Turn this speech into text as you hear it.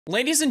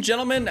Ladies and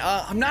gentlemen,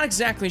 I'm not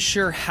exactly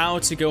sure how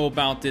to go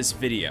about this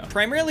video,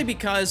 primarily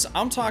because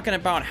I'm talking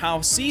about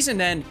how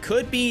season end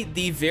could be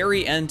the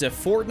very end of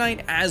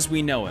Fortnite as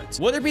we know it.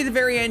 Whether it be the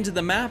very end of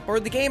the map or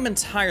the game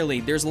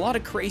entirely, there's a lot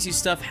of crazy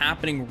stuff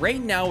happening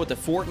right now with the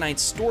Fortnite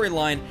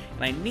storyline,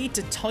 and I need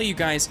to tell you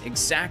guys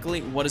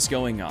exactly what is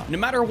going on. No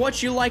matter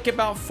what you like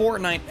about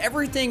Fortnite,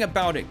 everything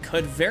about it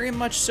could very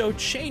much so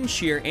change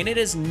here, and it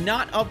is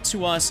not up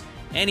to us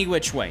any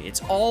which way. It's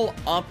all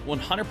up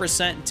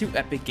 100% to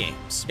Epic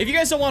Games. If you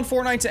guys don't want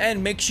Fortnite to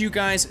end, make sure you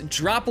guys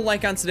drop a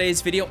like on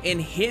today's video and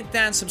hit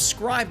that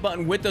subscribe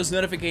button with those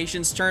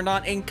notifications turned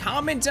on, and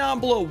comment down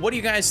below, what do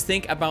you guys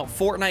think about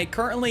Fortnite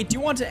currently? Do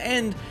you want to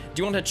end? Do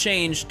you want to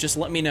change? Just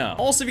let me know.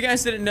 Also, if you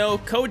guys didn't know,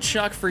 code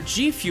Chuck for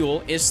G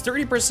Fuel is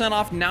 30%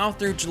 off now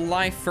through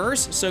July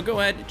 1st, so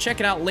go ahead, check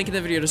it out, link in the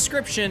video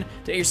description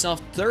to get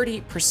yourself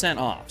 30%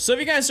 off. So if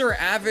you guys are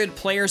avid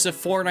players of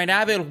Fortnite,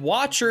 avid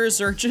watchers,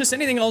 or just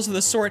anything else of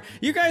the sort,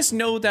 you guys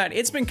know that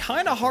it's been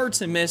kind of hard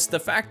to miss the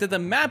fact that the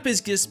map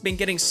has just been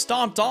getting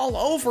stomped all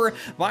over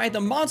by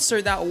the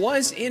monster that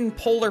was in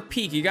Polar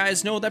Peak. You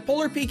guys know that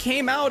Polar Peak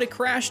came out, it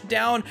crashed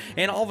down,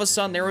 and all of a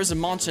sudden there was a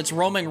monster that's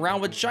roaming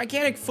around with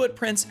gigantic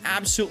footprints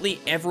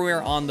absolutely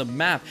everywhere on the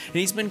map, and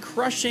he's been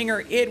crushing,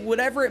 or it,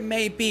 whatever it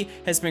may be,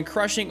 has been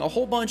crushing a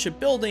whole bunch of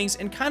buildings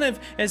and kind of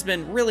has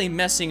been really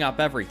messing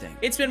up everything.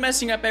 It's been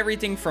messing up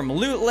everything from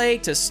Loot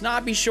Lake to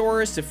Snobby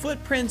Shores to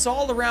footprints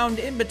all around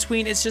in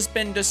between. It's just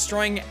been destroying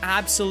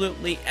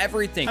absolutely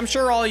everything. I'm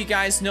sure all you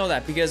guys know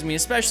that because, I mean,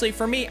 especially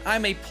for me,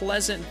 I'm a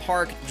Pleasant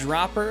Park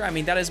dropper. I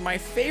mean, that is my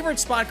favorite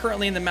spot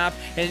currently in the map,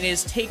 and it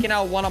has taken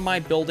out one of my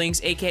buildings,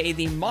 aka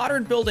the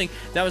modern building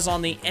that was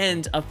on the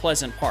end of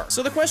Pleasant Park.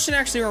 So the question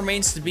actually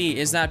remains to be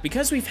is that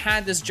because we've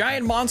had this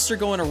giant monster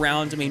going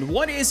around, I mean,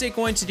 what is it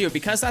going to do?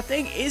 Because that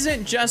thing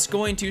isn't just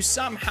going to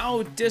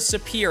somehow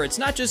disappear. It's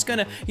not just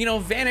gonna,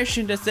 vanish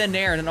into thin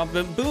air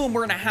and boom,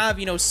 we're gonna have,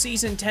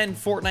 season 10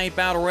 Fortnite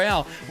Battle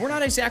Royale. We're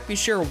not exactly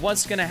sure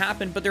what's gonna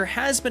happen, but there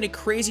has been a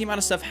crazy amount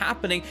of stuff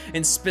happening,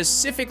 and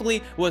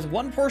specifically with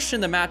one portion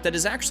of the map that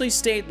has actually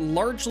stayed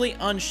largely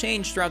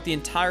unchanged throughout the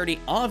entirety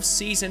of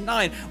season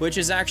 9, which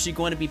is actually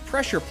going to be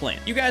Pressure Plant.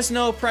 You guys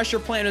know Pressure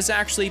Plant has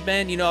actually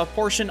been, a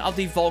portion of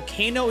the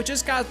volcano. It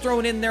just got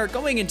thrown in there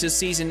going into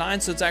season 9,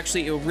 so it's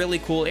actually a really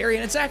cool area,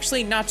 and it's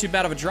actually not too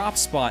bad of a drop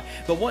spot.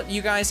 But what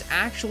you guys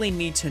actually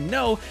need to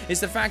know is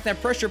the fact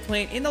that Pressure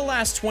Plant in the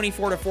last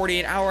 24 to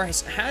 48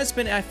 hours has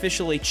been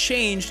officially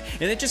changed,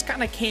 and it just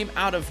kind of came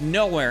out of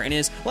nowhere and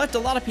has left a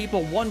lot of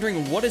people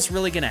wondering what is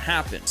really going to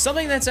happen.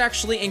 Something that's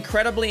actually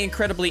incredibly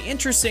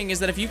interesting is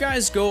that if you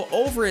guys go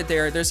over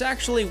there, there's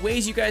actually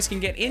ways you guys can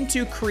get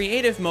into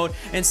creative mode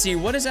and see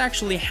what is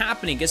actually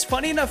happening. Because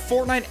funny enough,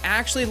 Fortnite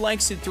actually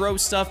likes to throw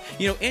stuff,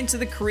 into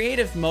the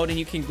creative mode, and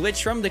you can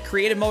glitch from the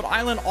creative mode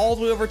island all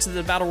the way over to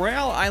the Battle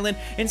Royale island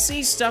and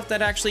see stuff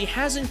that actually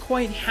hasn't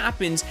quite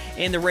happened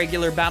in the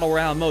regular Battle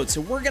Royale mode.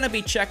 So we're going to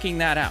be checking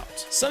that out.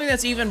 Something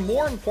that's even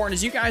more important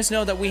is you guys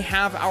know that we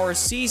have our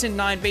season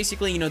 9,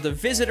 basically, the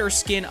visitor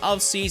skin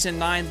of season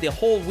 9, the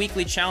whole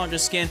weekly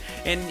challenges skin,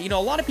 and a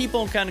lot of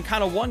people kind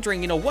of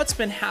wondering, what's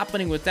been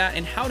happening with that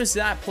and how does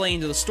that play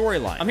into the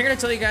storyline. I'm here to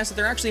tell you guys that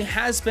there actually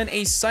has been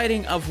a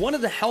sighting of one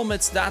of the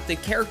helmets that the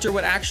character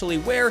would actually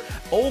wear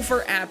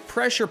over at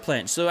Pressure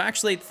Plant, so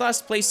actually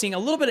thus placing a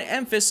little bit of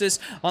emphasis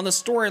on the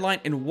storyline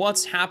and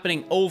what's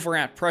happening over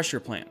at Pressure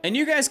Plant. And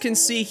you guys can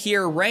see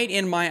here right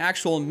in my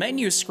actual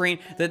menu screen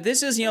that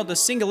this is, the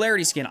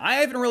Singularity skin. I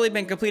haven't really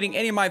been completing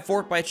any of my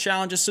Fortnite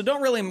challenges, so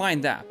don't really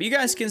mind that. But you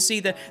guys can see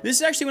that this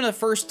is actually one of the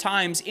first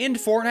times in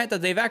Fortnite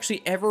that they've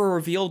actually ever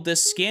revealed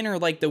this skin, or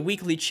like the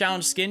weekly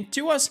challenge skin,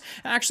 to us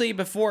actually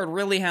before it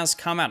really has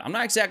come out. I'm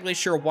not exactly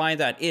sure why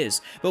that is,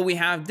 but we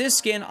have this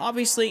skin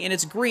obviously, and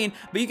it's green,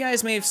 but you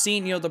guys may have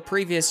seen, the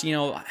previous,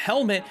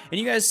 helmet, and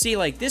you guys see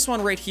like this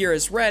one right here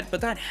is red,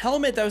 but that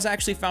helmet that was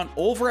actually found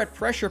over at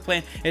Pressure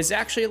Plant is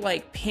actually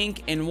like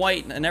pink and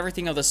white and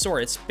everything of the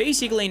sort. It's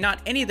basically not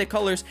any of the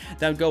colors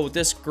that would go with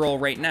this girl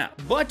right now.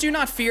 But do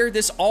not fear,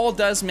 this all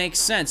does make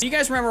sense. You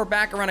guys remember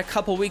back around a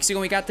couple weeks ago,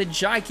 we got the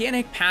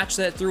gigantic patch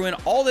that threw in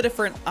all the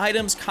different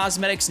items,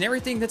 cosmetics, and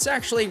everything that's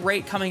actually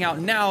coming out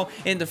now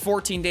in the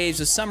 14 days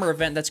of summer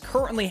event that's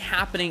currently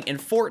happening in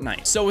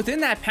Fortnite. So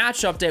within that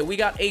patch update, we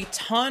got a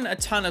ton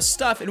of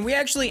stuff, and we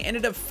actually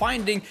ended up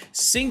finding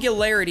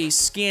Singularity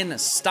skin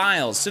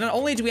styles. So not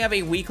only do we have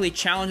a weekly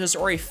challenges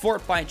or a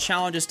Fortnite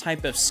challenges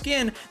type of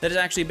skin that has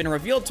actually been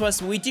revealed to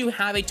us, but we do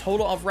have a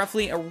total of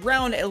roughly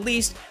around at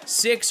least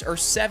 6 or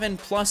 7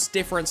 plus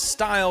different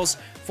styles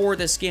for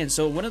the skin.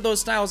 So one of those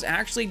styles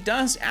actually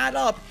does add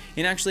up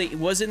and actually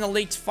was in the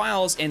leaked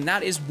files, and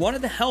that is one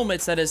of the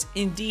helmets that is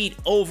indeed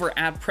over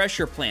at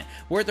Pressure Plant,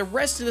 where the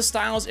rest of the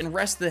styles and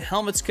rest of the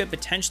helmets could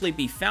potentially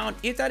be found.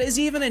 If that is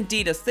even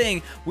indeed a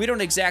thing, we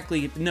don't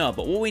exactly know,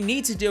 but what we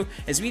need to do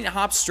is we need to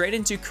hop straight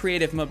into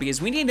creative mode,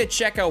 because we need to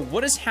check out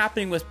what is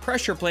happening with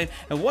Pressure Plant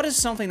and what is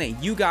something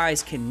that you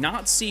guys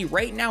cannot see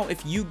right now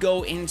if you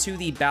go into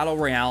the Battle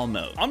Royale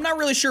mode. I'm not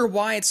really sure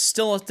why it's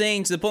still a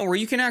thing to the point where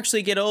you can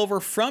actually get over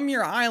from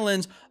your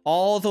islands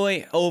all the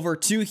way over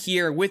to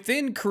here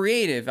within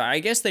creative. I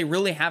guess they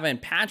really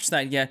haven't patched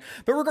that yet,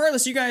 but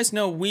regardless, you guys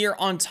know we are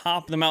on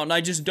top of the mountain.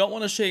 I just don't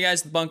want to show you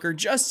guys the bunker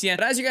just yet,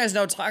 but as you guys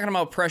know, talking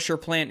about pressure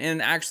plant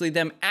and actually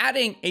them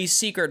adding a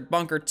secret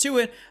bunker to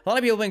it, a lot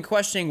of people have been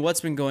questioning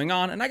what's been going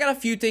on, and I got a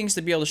few things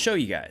to be able to show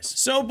you guys.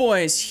 So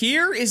boys,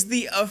 here is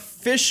the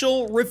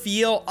official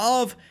reveal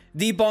of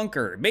the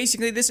bunker.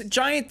 Basically, this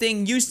giant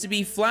thing used to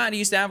be flat. It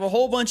used to have a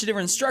whole bunch of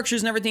different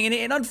structures and everything in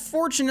it, and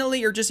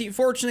unfortunately, or just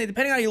fortunately,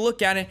 depending on how you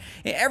look at it,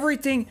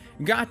 everything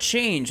got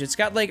changed. It's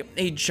got like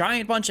a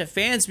giant bunch of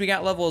fans. We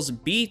got levels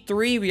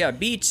B3, we got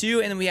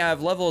B2, and then we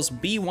have levels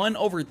B1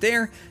 over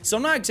there. So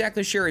I'm not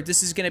exactly sure if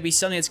this is going to be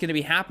something that's going to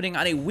be happening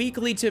on a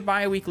weekly to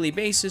bi-weekly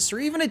basis, or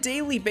even a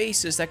daily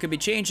basis that could be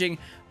changing.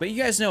 But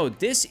you guys know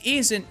this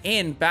isn't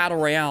in Battle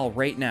Royale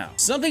right now.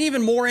 Something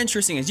even more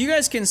interesting is you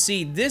guys can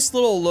see this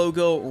little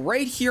logo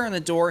right here on the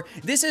door.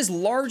 This has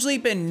largely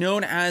been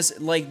known as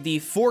like the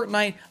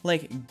Fortnite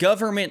like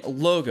government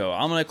logo.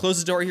 I'm gonna close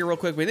the door here real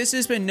quick, but this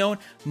has been known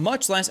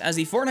much less as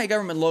the Fortnite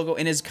government logo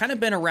and has kind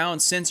of been around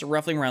since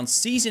roughly around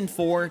season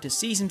 4 to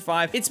season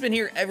 5. It's been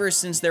here ever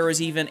since there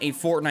was even a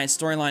Fortnite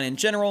storyline in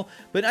general.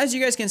 But as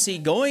you guys can see,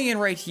 going in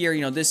right here,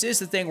 you know, this is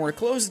the thing. We're gonna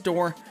close the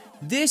door.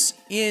 This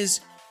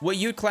is what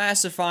you'd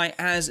classify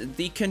as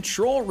the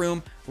control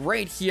room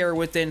right here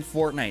within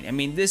Fortnite. I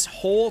mean, this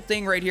whole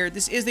thing right here,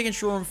 this is the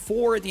control room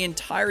for the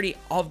entirety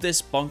of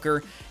this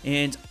bunker,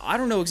 and I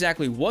don't know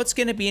exactly what's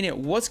going to be in it,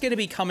 what's going to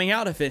be coming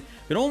out of it,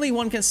 but only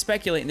one can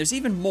speculate, and there's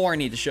even more I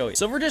need to show you.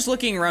 So if we're just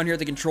looking around here at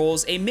the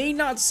controls, it may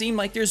not seem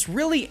like there's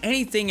really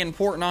anything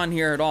important on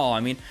here at all. I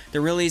mean,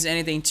 there really is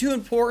anything too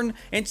important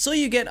until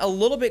you get a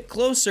little bit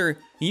closer.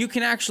 You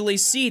can actually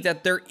see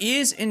that there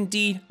is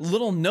indeed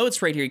little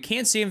notes right here. You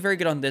can't see them very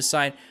good on this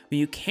side, but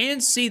you can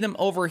see them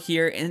over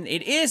here, and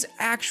it is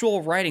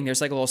actual writing.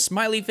 There's like a little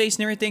smiley face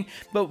and everything,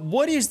 but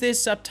what is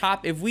this up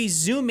top? If we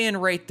zoom in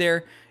right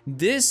there,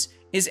 this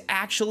is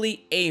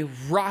actually a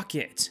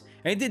rocket.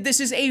 This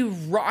is a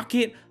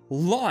rocket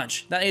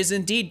launch that is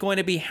indeed going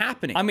to be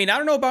happening. I mean, I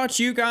don't know about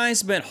you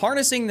guys, but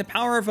harnessing the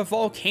power of a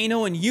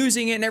volcano and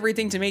using it and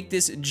everything to make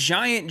this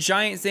giant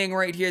thing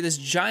right here, this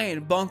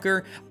giant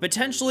bunker,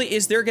 potentially,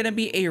 is there going to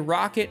be a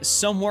rocket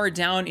somewhere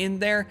down in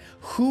there?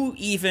 Who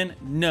even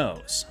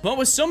knows? But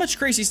with so much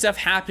crazy stuff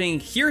happening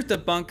here at the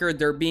bunker,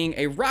 there being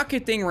a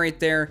rocket thing right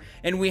there,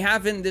 and we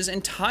having this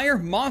entire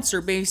monster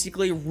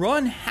basically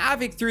run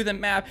havoc through the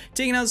map,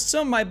 taking out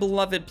some of my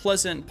beloved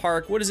Pleasant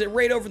Park. What is it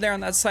right over there on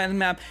that side of the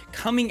map,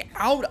 coming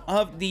out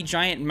of the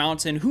giant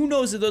mountain? Who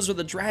knows if those were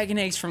the dragon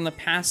eggs from the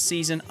past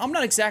season? I'm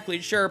not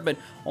exactly sure, but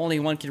only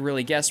one could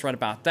really guess right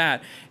about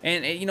that.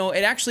 And you know,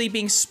 it actually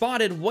being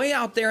spotted way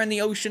out there in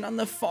the ocean on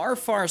the far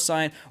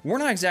side. We're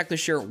not exactly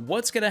sure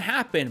what's gonna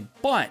happen,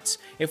 but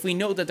if we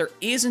know that there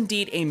is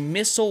indeed a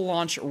missile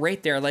launch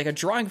right there, like a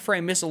drawing for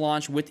a missile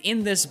launch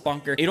within this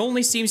bunker, it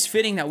only seems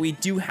fitting that we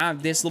do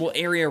have this little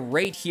area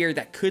right here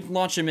that could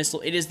launch a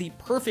missile. It is the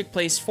perfect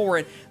place for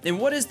it. And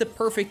what is the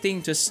perfect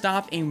thing to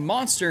stop a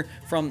monster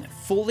from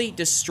fully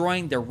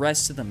destroying the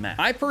rest of the map?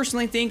 I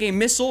personally think a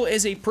missile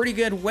is a pretty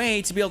good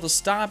way to be able to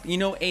stop, you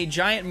know, a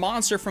giant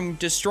monster from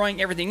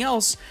destroying everything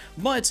else.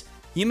 But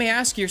you may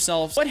ask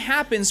yourselves, what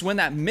happens when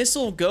that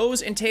missile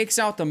goes and takes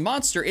out the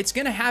monster? It's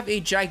gonna have a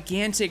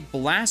gigantic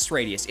blast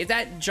radius. If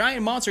that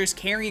giant monster is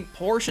carrying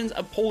portions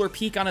of Polar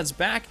Peak on its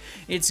back,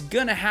 it's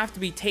gonna have to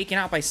be taken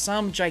out by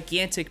some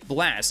gigantic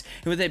blast.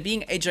 And with it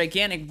being a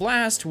gigantic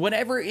blast,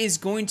 whatever is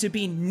going to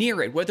be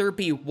near it, whether it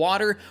be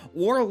water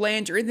or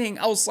land or anything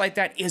else like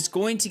that, is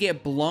going to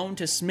get blown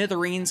to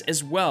smithereens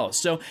as well.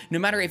 So no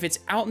matter if it's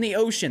out in the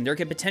ocean, there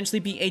could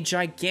potentially be a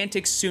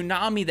gigantic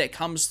tsunami that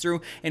comes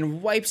through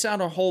and wipes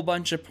out a whole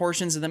bunch of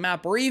portions of the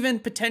map, or even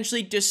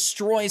potentially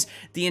destroys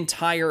the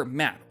entire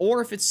map. Or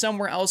if it's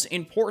somewhere else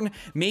important,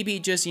 maybe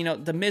just, you know,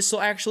 the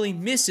missile actually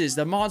misses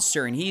the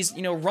monster and he's,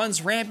 you know,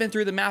 runs rampant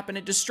through the map and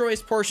it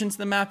destroys portions of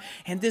the map,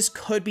 and this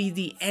could be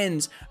the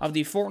end of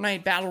the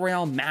Fortnite Battle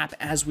Royale map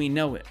as we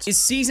know it. Is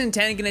Season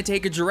 10 going to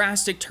take a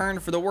drastic turn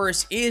for the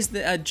worse? Is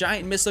the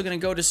giant missile going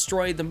to go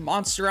destroy the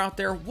monster out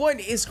there? What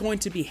is going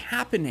to be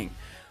happening?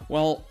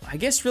 Well, I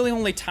guess really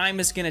only time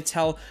is going to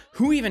tell.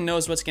 Who even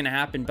knows what's going to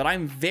happen, but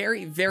I'm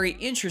very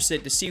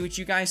interested to see what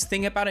you guys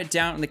think about it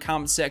down in the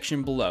comment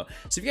section below.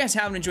 So if you guys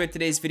haven't enjoyed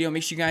today's video,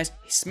 make sure you guys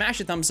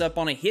smash a thumbs up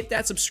on it, hit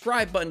that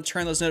subscribe button,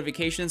 turn those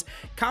notifications,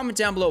 comment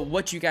down below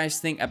what you guys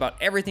think about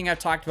everything I've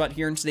talked about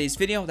here in today's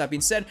video. With that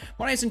being said,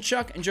 my name's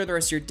Chuck, enjoy the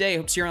rest of your day.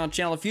 Hope to see you around the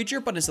channel in the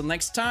future, but until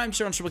next time,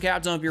 show on Triple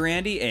Cap, don't be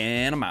Randy,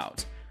 and I'm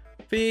out.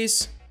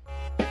 Peace.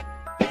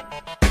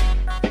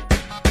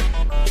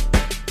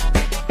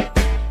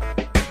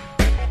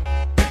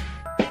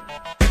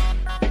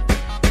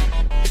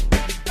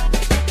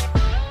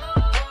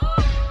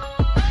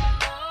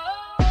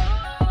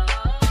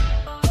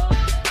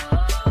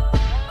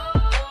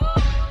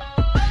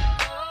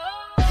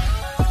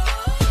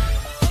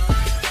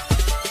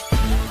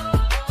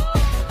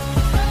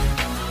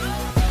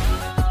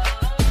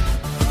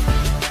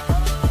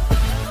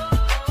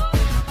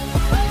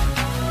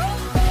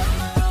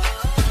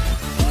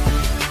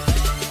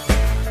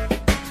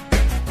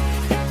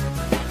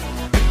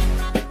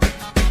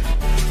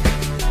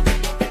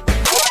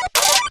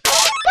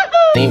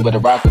 Lean with a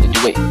rock with a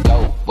do it,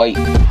 go, wait.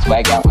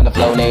 Swag out on the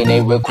flow, nay,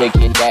 real quick,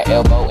 hit that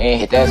elbow and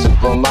hit that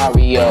Super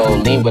Mario.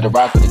 Lean with a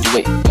rock with a do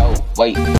it, go, wait.